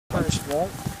first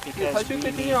won't, because we need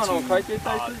to be able to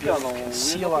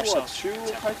conceal ourselves from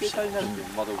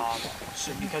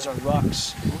so because our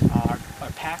rucks,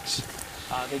 our packs,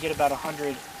 they get about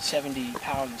 170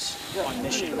 pounds on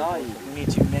mission. We need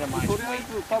to minimize weight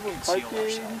and conceal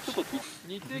ourselves.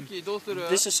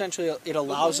 This essentially, it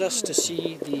allows us to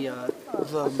see the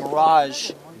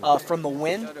mirage from the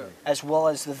wind, as well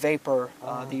as the vapor,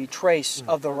 the trace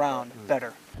of the round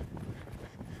better.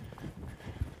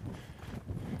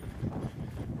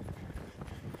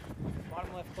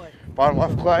 Bottom left clay. Bottom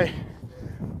left clay.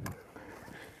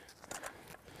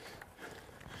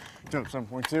 Jump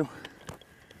 7.2.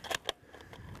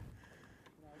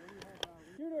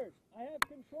 Shooters, I have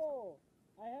control.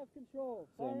 I have control.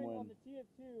 Firing on the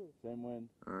TF2. Same wind.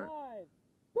 All right.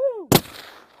 5. Woo!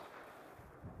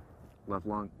 Left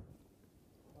long.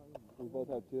 We both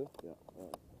have 2? Yeah. All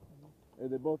right. Hey,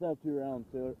 they both have 2 rounds,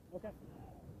 Taylor. Okay.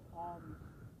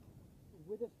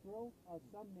 With this drill,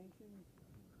 some nations,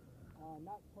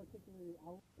 not particularly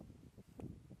out.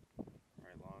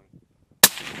 Right long.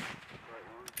 Right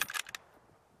long.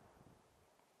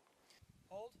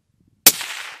 Hold.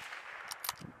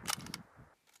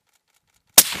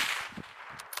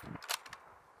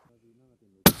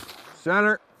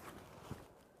 Center.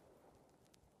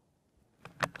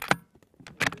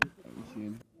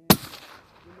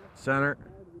 Center.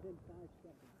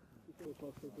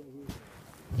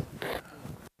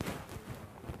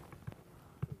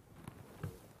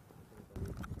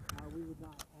 We would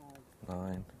not have.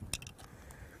 9.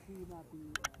 We would not be.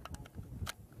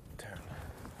 10.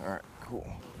 All right, cool.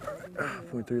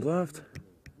 0.3 left.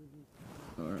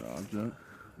 All right, object.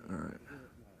 All right.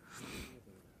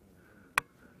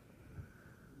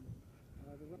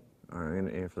 All right, I'm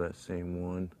gonna aim for that same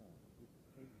one.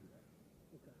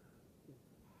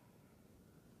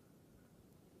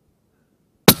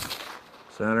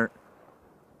 Center.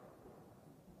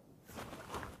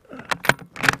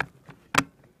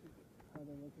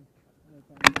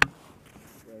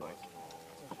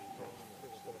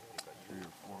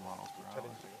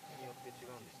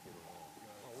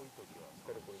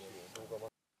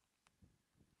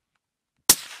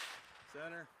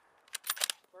 Center.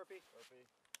 Burpee.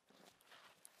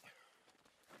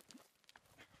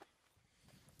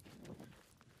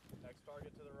 Next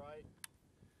target to the right.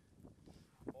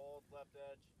 Hold, left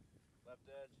edge. Left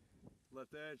edge.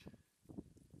 Left edge.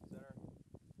 Center.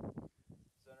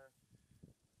 Center.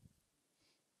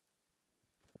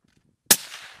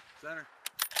 Center.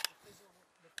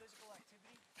 The physical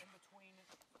activity in between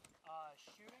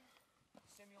shooting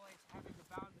simulates having to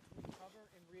bound between cover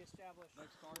and reestablish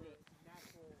next target.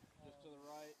 Natural. Just to the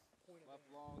right. Point left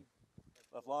long.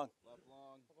 Left long. Left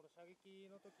long. この射撃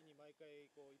の時に毎回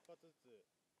こう一発ずつ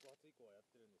5発以降はやっ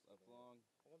てるんですけど、 Left long.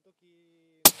 この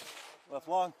時 Left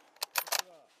long.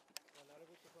 はなる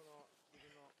べくその自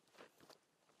分の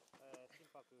心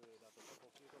拍だとか呼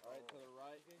吸とかを Alright, to the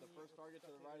right. The first target to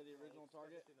the right of the original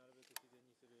target. なるべく自然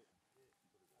にする。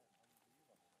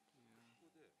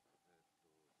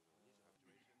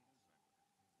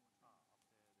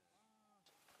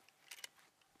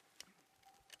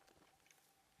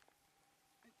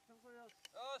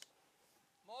 よし、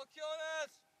目標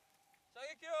です。射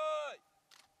撃用意。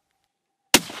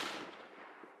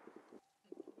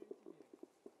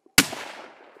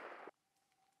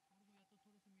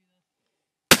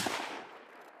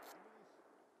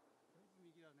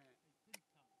右だね。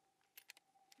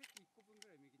結構1個分ぐ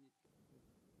らい右に。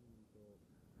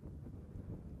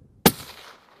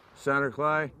 Center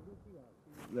clay.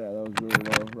 Yeah, that was really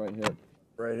low. Right hip.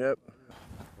 Right hip.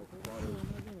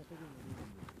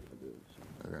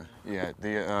 Okay. Yeah,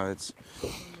 the it's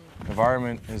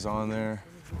environment is on there.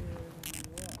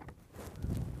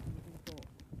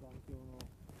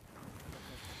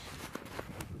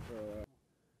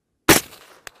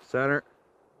 Center.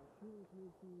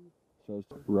 Shows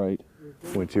right.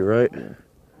 Point to right. Yeah.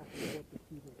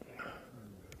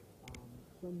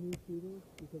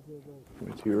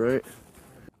 Point to right.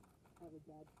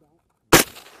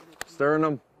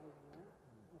 Sternum.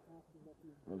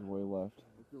 That was way left.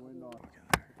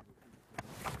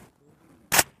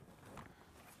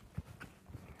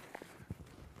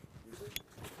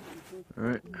 All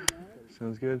right,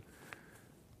 sounds good.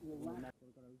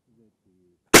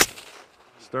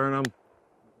 Sternum.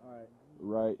 All right.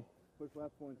 Right. Push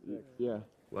left 0.6. Yeah.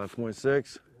 Left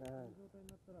 0.6.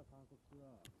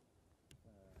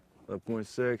 Left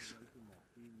 0.6.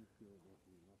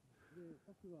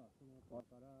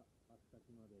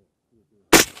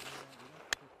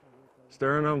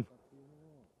 Sternum.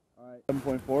 All right.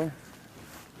 7.4.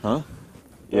 Huh?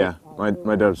 Yeah,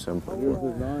 my dub's 7.4. Here's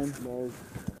design.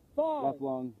 Five, Left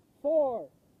long. 4,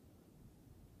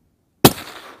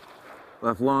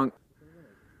 Left long.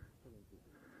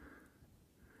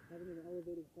 Having an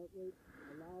elevated heart rate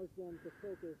allows them to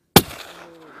focus on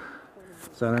their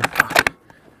fundamental. Center.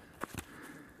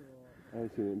 I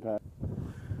see the impact.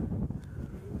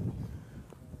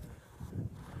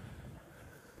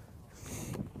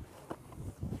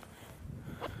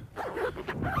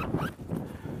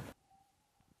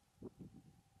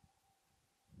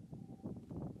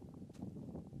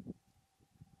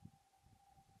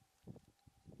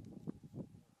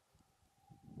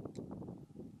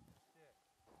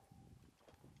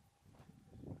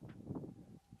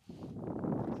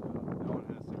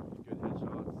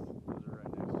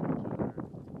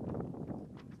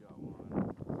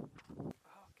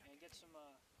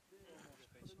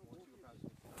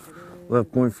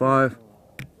 Left point 5.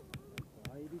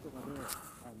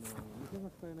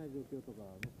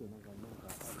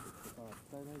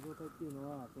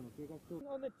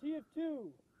 On the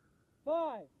TF2,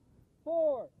 5,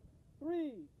 4,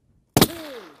 3, 2,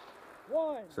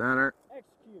 1. Center.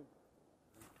 Execute.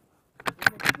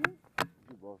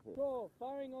 You both hit. Control,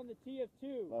 firing on the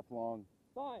TF2. Left long.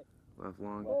 5, Left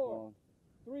long. Left 4, long.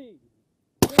 3,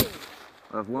 2,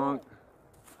 Left long. 1.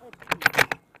 Execute.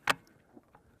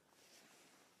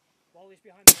 While he's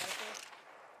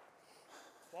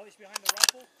behind the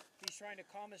rifle, he's trying to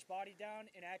calm his body down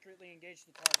and accurately engage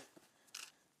the target.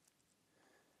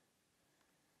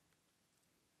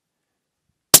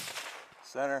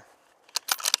 Center.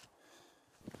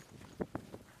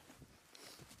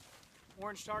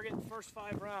 Orange target, first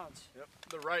 5 rounds. Yep.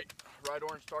 The right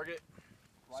orange target.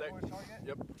 Right orange target?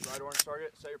 Yep. Right orange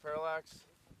target. Set your parallax.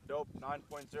 Dope.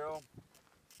 9.0.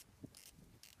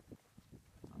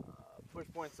 Push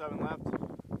 0.7 left.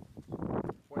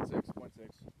 0.6.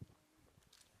 0.6.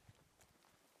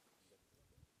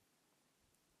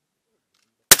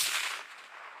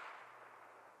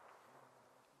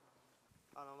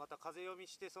 また風読み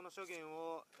してその諸言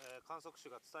を、観測手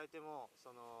が伝えても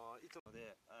そのいつも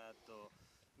で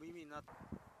無意味になって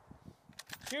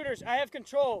Shooters, I have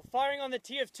control. Firing on the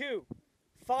TF2.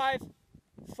 5,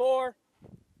 4.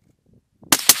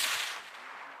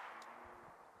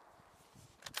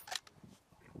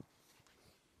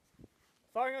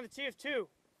 Firing on the TF2.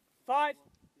 5,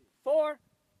 4,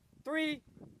 3.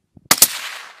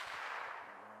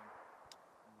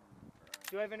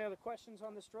 Do I have any other questions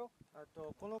on this drill?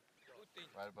 この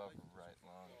Right above, right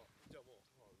long.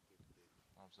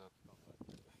 Arms up.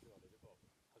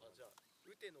 じゃあ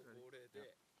打ての号令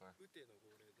で打ての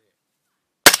号令で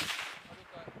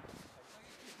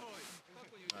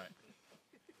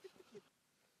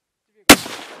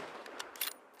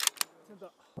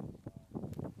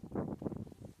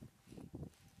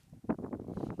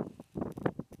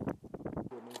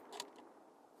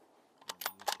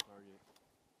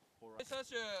選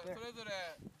手それぞれ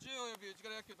銃および内か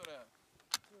ら野球取れ。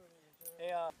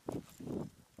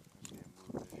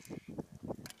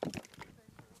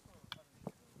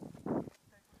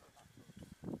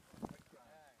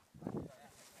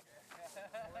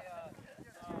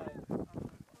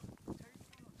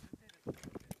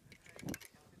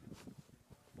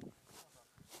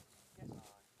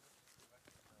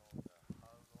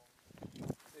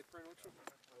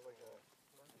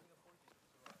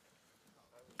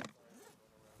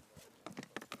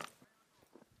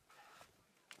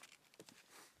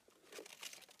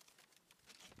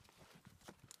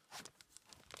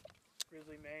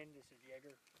Grizzly Maine, this is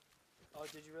Jaeger. Oh,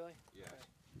 did you really? Yeah.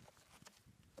 Okay.